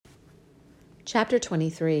Chapter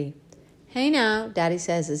 23. Hey now, Daddy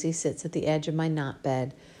says as he sits at the edge of my knot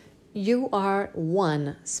bed. You are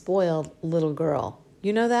one spoiled little girl.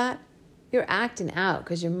 You know that? You're acting out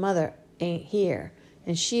because your mother ain't here.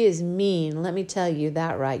 And she is mean, let me tell you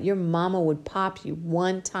that right. Your mama would pop you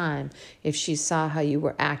one time if she saw how you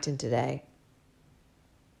were acting today.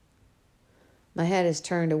 My head is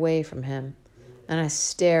turned away from him, and I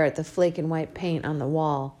stare at the flaking white paint on the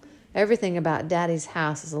wall. Everything about Daddy's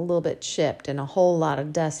house is a little bit chipped and a whole lot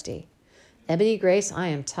of dusty. Ebony Grace, I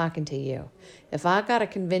am talking to you. If I got to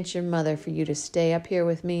convince your mother for you to stay up here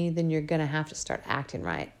with me, then you're going to have to start acting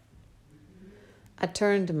right. I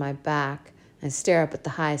turn to my back and stare up at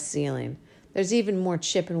the high ceiling. There's even more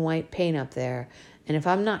chip and white paint up there, and if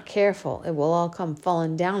I'm not careful, it will all come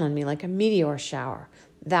falling down on me like a meteor shower.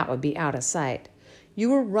 That would be out of sight. You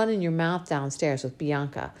were running your mouth downstairs with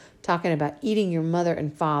Bianca, talking about eating your mother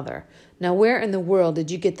and father. Now where in the world did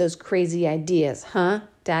you get those crazy ideas, huh?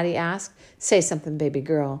 Daddy asked. Say something, baby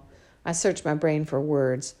girl. I searched my brain for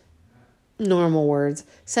words. Normal words.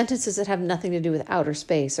 Sentences that have nothing to do with outer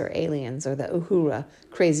space or aliens or the Uhura.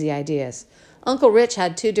 Crazy ideas. Uncle Rich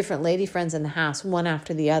had 2 different lady friends in the house, one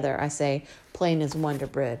after the other, I say, plain as Wonder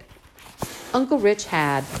Bread. Uncle Rich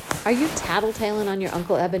had. Are you tattletaling on your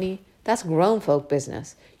Uncle Ebony? That's grown folk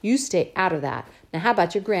business. You stay out of that. Now how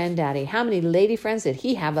about your granddaddy? How many lady friends did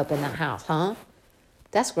he have up in that house, huh?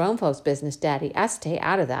 That's grown folks' business, Daddy. I stay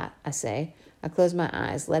out of that, I say. I close my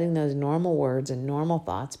eyes, letting those normal words and normal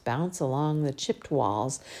thoughts bounce along the chipped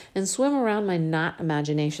walls and swim around my not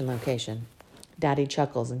imagination location. Daddy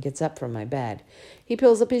chuckles and gets up from my bed. He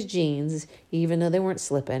pulls up his jeans, even though they weren't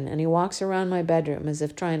slipping, and he walks around my bedroom as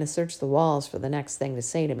if trying to search the walls for the next thing to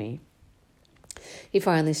say to me. He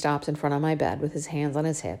finally stops in front of my bed with his hands on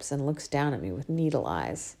his hips and looks down at me with needle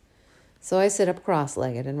eyes. So I sit up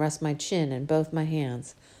cross-legged and rest my chin in both my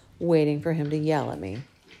hands, waiting for him to yell at me.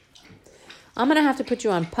 I'm going to have to put you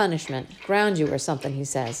on punishment, ground you or something, he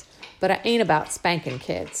says. But I ain't about spanking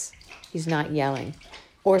kids. He's not yelling.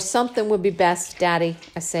 Or something would be best, Daddy,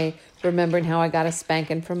 I say, remembering how I got a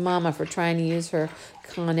spanking from Mama for trying to use her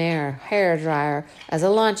Conair hair dryer as a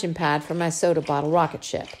launching pad for my soda bottle rocket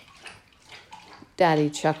ship.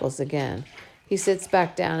 Daddy chuckles again. He sits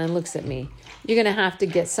back down and looks at me. You're going to have to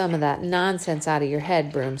get some of that nonsense out of your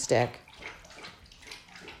head, broomstick.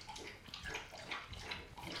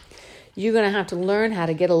 You're going to have to learn how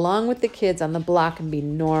to get along with the kids on the block and be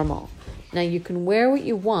normal. Now, you can wear what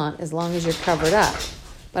you want as long as you're covered up,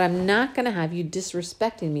 but I'm not going to have you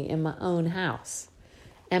disrespecting me in my own house.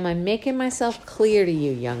 Am I making myself clear to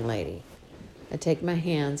you, young lady? I take my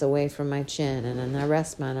hands away from my chin and then I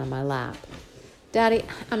rest mine on my lap. Daddy,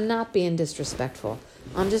 I'm not being disrespectful.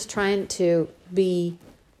 I'm just trying to be...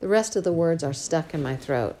 The rest of the words are stuck in my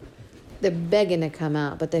throat. They're begging to come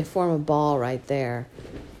out, but they form a ball right there.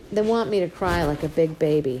 They want me to cry like a big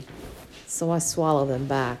baby, so I swallow them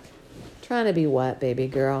back. Trying to be what, baby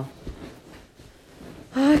girl?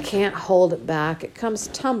 I can't hold it back. It comes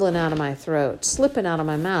tumbling out of my throat, slipping out of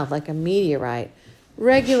my mouth like a meteorite.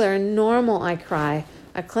 Regular and normal, I cry.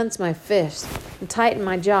 I clench my fist and tighten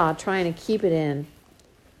my jaw, trying to keep it in.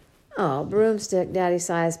 Oh, broomstick, Daddy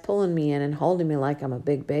sighs, pulling me in and holding me like I'm a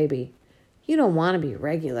big baby. You don't want to be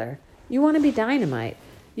regular. You want to be dynamite.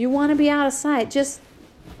 You want to be out of sight, just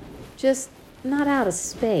not out of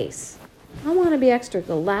space. I want to be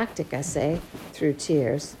extragalactic, I say, through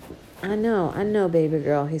tears. I know, baby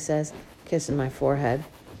girl, he says, kissing my forehead.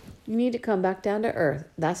 You need to come back down to Earth,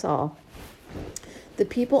 that's all. The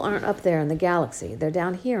people aren't up there in the galaxy. They're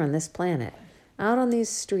down here on this planet, out on these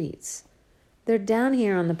streets. They're down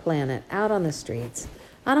here on the planet, out on the streets.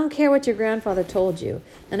 I don't care what your grandfather told you,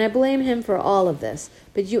 and I blame him for all of this,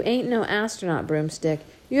 but you ain't no astronaut, broomstick.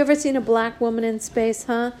 You ever seen a black woman in space,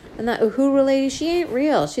 huh? And that Uhura lady, she ain't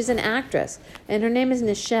real. She's an actress, and her name is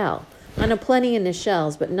Nichelle. I know plenty of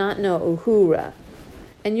Nichelles, but not no Uhura.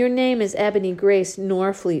 And your name is Ebony Grace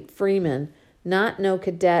Norfleet Freeman, not no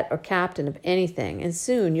cadet or captain of anything, and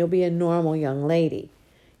soon you'll be a normal young lady.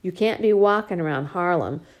 You can't be walking around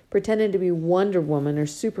Harlem pretending to be Wonder Woman or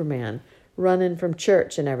Superman, running from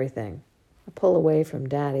church and everything. I pull away from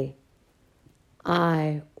Daddy.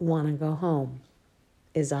 I want to go home,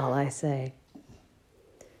 is all I say.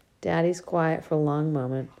 Daddy's quiet for a long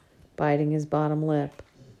moment, biting his bottom lip,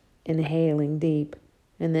 inhaling deep,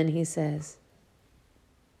 and then he says,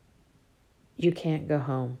 You can't go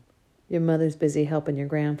home. Your mother's busy helping your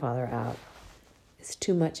grandfather out. It's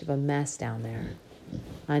too much of a mess down there.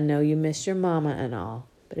 I know you miss your mama and all,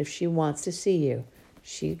 but if she wants to see you,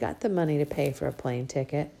 she got the money to pay for a plane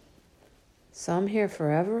ticket. So I'm here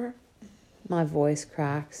forever? My voice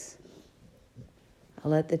cracks. I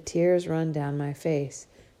let the tears run down my face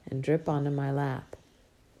and drip onto my lap.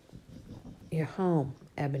 You're home,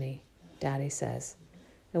 Ebony, Daddy says.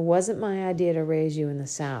 It wasn't my idea to raise you in the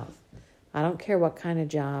South. I don't care what kind of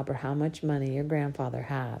job or how much money your grandfather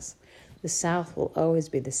has. The South will always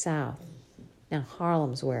be the South. Now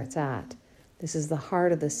Harlem's where it's at. This is the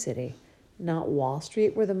heart of the city, not Wall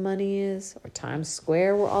Street where the money is, or Times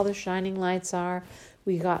Square where all the shining lights are.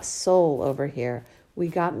 We got soul over here. We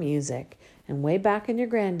got music. And way back in your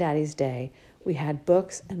granddaddy's day, we had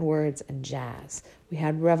books and words and jazz. We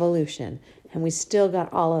had revolution. And we still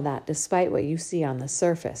got all of that despite what you see on the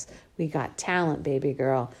surface. We got talent, baby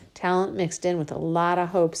girl. Talent mixed in with a lot of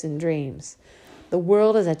hopes and dreams. The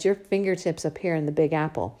world is at your fingertips up here in the Big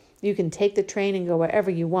Apple. You can take the train and go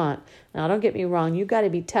wherever you want. Now, don't get me wrong. You got to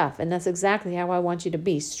be tough, and that's exactly how I want you to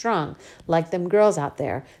be, strong, like them girls out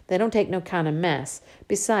there. They don't take no kind of mess.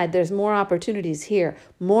 Besides, there's more opportunities here,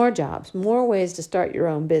 more jobs, more ways to start your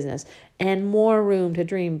own business, and more room to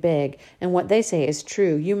dream big. And what they say is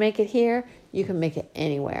true. You make it here, you can make it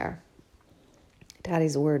anywhere.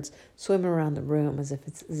 Daddy's words swim around the room as if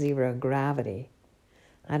it's zero gravity.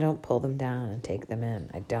 I don't pull them down and take them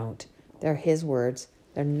in. I don't. They're his words.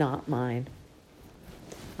 They're not mine.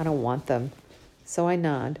 I don't want them. So I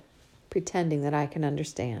nod, pretending that I can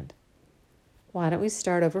understand. Why don't we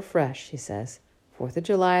start over fresh, she says. 4th of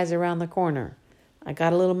July is around the corner. I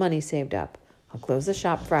got a little money saved up. I'll close the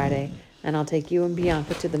shop Friday, and I'll take you and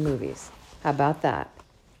Bianca to the movies. How about that?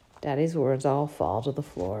 Daddy's words all fall to the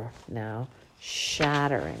floor now,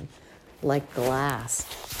 shattering like glass.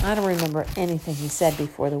 I don't remember anything he said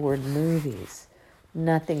before the word movies.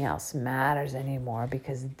 Nothing else matters anymore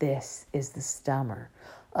because this is the summer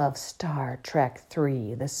of Star Trek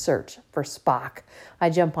III, the search for Spock. I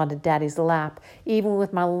jump onto Daddy's lap, even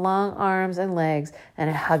with my long arms and legs, and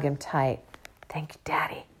I hug him tight. Thank you,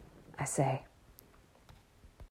 Daddy, I say.